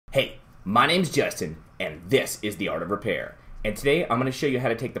My name's Justin, and this is The Art of Repair. And today I'm going to show you how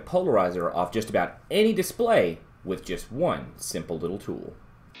to take the polarizer off just about any display with just one simple little tool.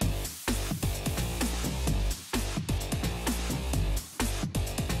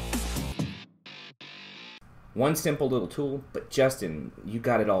 One simple little tool, but Justin, you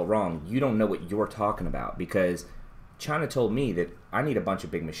got it all wrong. You don't know what you're talking about because China told me that I need a bunch of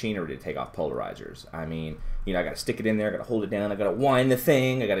big machinery to take off polarizers. I mean, you know, I got to stick it in there, I got to hold it down, I got to wind the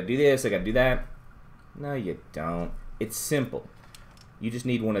thing, I got to do this, I got to do that. No, you don't. It's simple. You just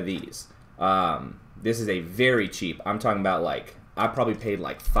need one of these. This is a very cheap, I'm talking about like, I probably paid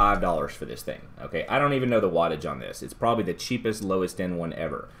like $5 for this thing. Okay, I don't even know the wattage on this. It's probably the cheapest, lowest end one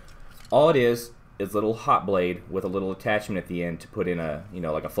ever. All it is a little hot blade with a little attachment at the end to put in a, you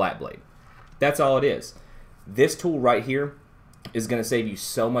know, like a flat blade. That's all it is. This tool right here is going to save you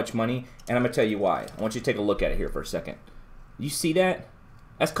so much money, and I'm going to tell you why. I want you to take a look at it here for a second. You see that?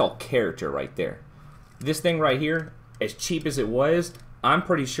 That's called character right there. This thing right here, as cheap as it was, I'm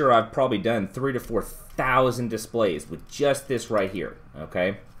pretty sure I've probably done 3,000 to 4,000 displays with just this right here,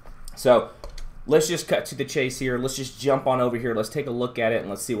 okay? So let's just cut to the chase here. Let's just jump on over here. Let's take a look at it, and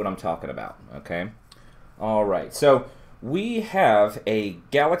let's see what I'm talking about, okay? All right, so we have a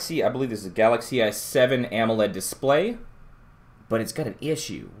Galaxy, I believe this is a Galaxy S7 AMOLED display, but it's got an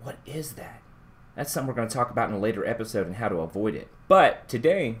issue. What is that? That's something we're going to talk about in a later episode and how to avoid it. But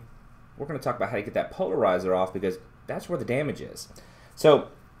today, we're going to talk about how to get that polarizer off because that's where the damage is. So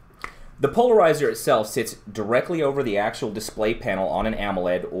the polarizer itself sits directly over the actual display panel on an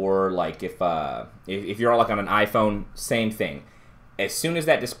AMOLED, or like if you're like on an iPhone, same thing. As soon as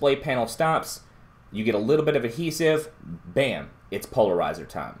that display panel stops, you get a little bit of adhesive, bam, it's polarizer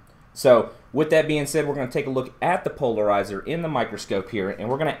time. So with that being said, we're going to take a look at the polarizer in the microscope here, and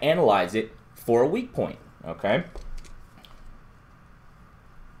we're going to analyze it for a weak point, okay?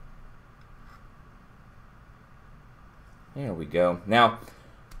 There we go. Now,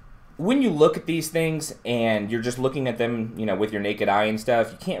 when you look at these things and you're just looking at them, you know, with your naked eye and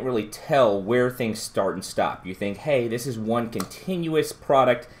stuff, you can't really tell where things start and stop. You think, hey, this is one continuous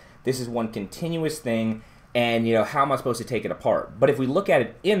product, this is one continuous thing, and, you know, how am I supposed to take it apart? But if we look at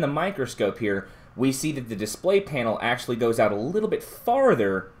it in the microscope here, we see that the display panel actually goes out a little bit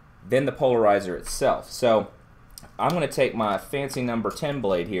farther than the polarizer itself. So I'm going to take my fancy number 10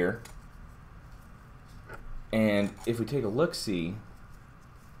 blade here, and if we take a look-see,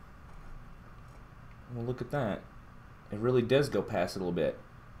 well, look at that. It really does go past it a little bit.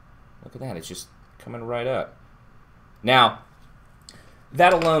 Look at that. It's just coming right up. Now,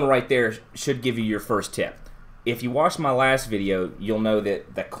 that alone right there should give you your first tip. If you watched my last video, you'll know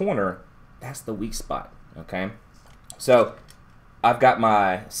that the corner, that's the weak spot, okay? So I've got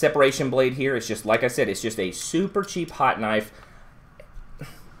my separation blade here. It's just, like I said, it's just a super cheap hot knife.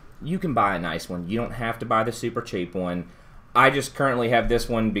 You can buy a nice one. You don't have to buy the super cheap one. I just currently have this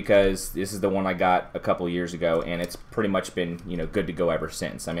one because this is the one I got a couple years ago, and it's pretty much been, you know, good to go ever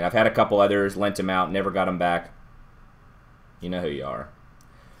since. I mean, I've had a couple others, lent them out, never got them back. You know who you are.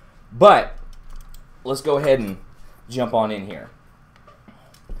 But let's go ahead and jump on in here.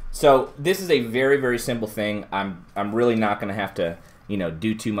 So this is a very, very simple thing. I'm really not going to have to, you know,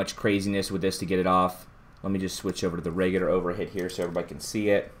 do too much craziness with this to get it off. Let me just switch over to the regular overhead here so everybody can see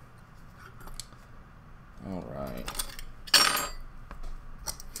it. All right.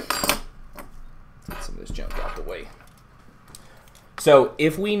 Get some of this junk out the way. So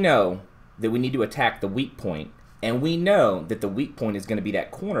if we know that we need to attack the weak point, and we know that the weak point is going to be that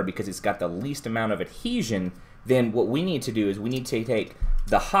corner because it's got the least amount of adhesion, then what we need to do is we need to take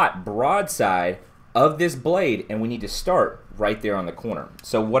the hot broadside of this blade and we need to start right there on the corner.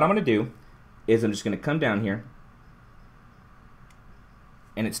 So what I'm going to do is I'm just going to come down here,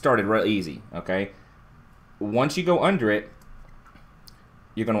 and it started real easy, okay? Once you go under it,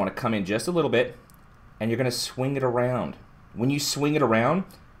 you're going to want to come in just a little bit, and you're going to swing it around. When you swing it around,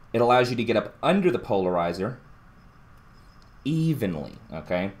 it allows you to get up under the polarizer evenly,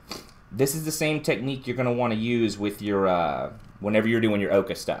 okay? This is the same technique you're going to want to use with your, whenever you're doing your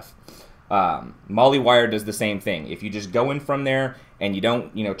Oka stuff. Molly wire does the same thing. If you just go in from there and you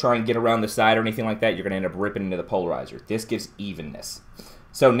don't, you know, try and get around the side or anything like that, you're going to end up ripping into the polarizer. This gives evenness.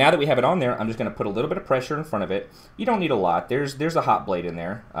 So now that we have it on there, I'm just going to put a little bit of pressure in front of it. You don't need a lot. There's a hot blade in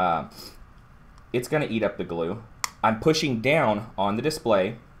there. It's going to eat up the glue. I'm pushing down on the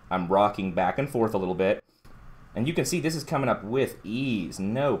display. I'm rocking back and forth a little bit. And you can see this is coming up with ease,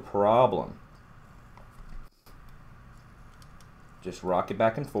 no problem. Just rock it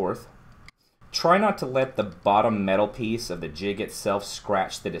back and forth. Try not to let the bottom metal piece of the jig itself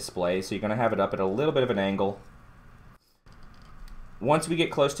scratch the display, so you're going to have it up at a little bit of an angle. once we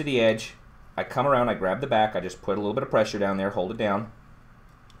get close to the edge, I come around, I grab the back, I just put a little bit of pressure down there, hold it down.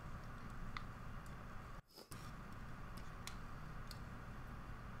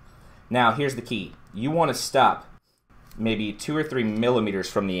 Now here's the key. You want to stop maybe 2 or 3 millimeters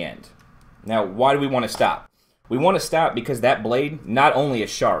from the end. Now why do we want to stop? We want to stop because that blade not only is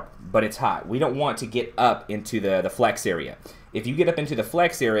sharp, but it's hot. We don't want to get up into the flex area. If you get up into the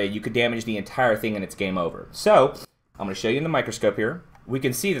flex area, you could damage the entire thing and it's game over. So I'm going to show you in the microscope here. We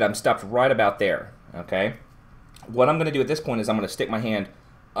can see that I'm stopped right about there. Okay. What I'm going to do at this point is I'm going to stick my hand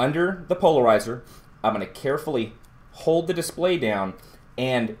under the polarizer. I'm going to carefully hold the display down,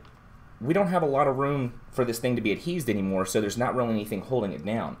 and we don't have a lot of room for this thing to be adhesed anymore, so there's not really anything holding it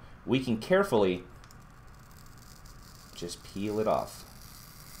down. We can carefully just peel it off.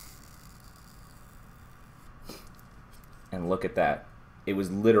 And look at that. It was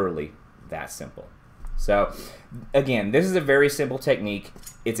literally that simple. So again, this is a very simple technique.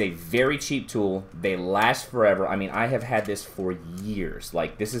 It's a very cheap tool. They last forever. I mean, I have had this for years.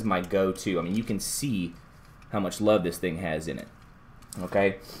 Like, this is my go-to. I mean, you can see how much love this thing has in it.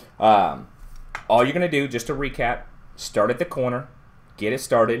 Okay? All you're going to do, just to recap, start at the corner, get it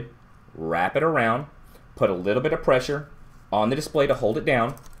started, wrap it around, put a little bit of pressure on the display to hold it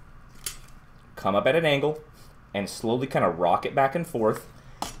down, come up at an angle, and slowly kind of rock it back and forth.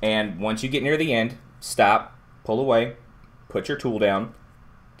 And once you get near the end, stop, pull away, put your tool down,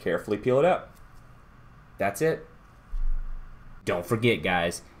 carefully peel it up. That's it. Don't forget,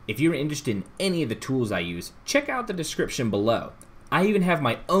 guys, if you're interested in any of the tools I use, check out the description below. I even have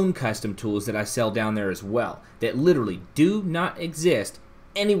my own custom tools that I sell down there as well, that literally do not exist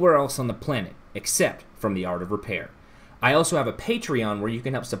anywhere else on the planet except from The Art of Repair. I also have a Patreon where you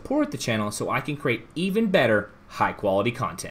can help support the channel so I can create even better, high quality content.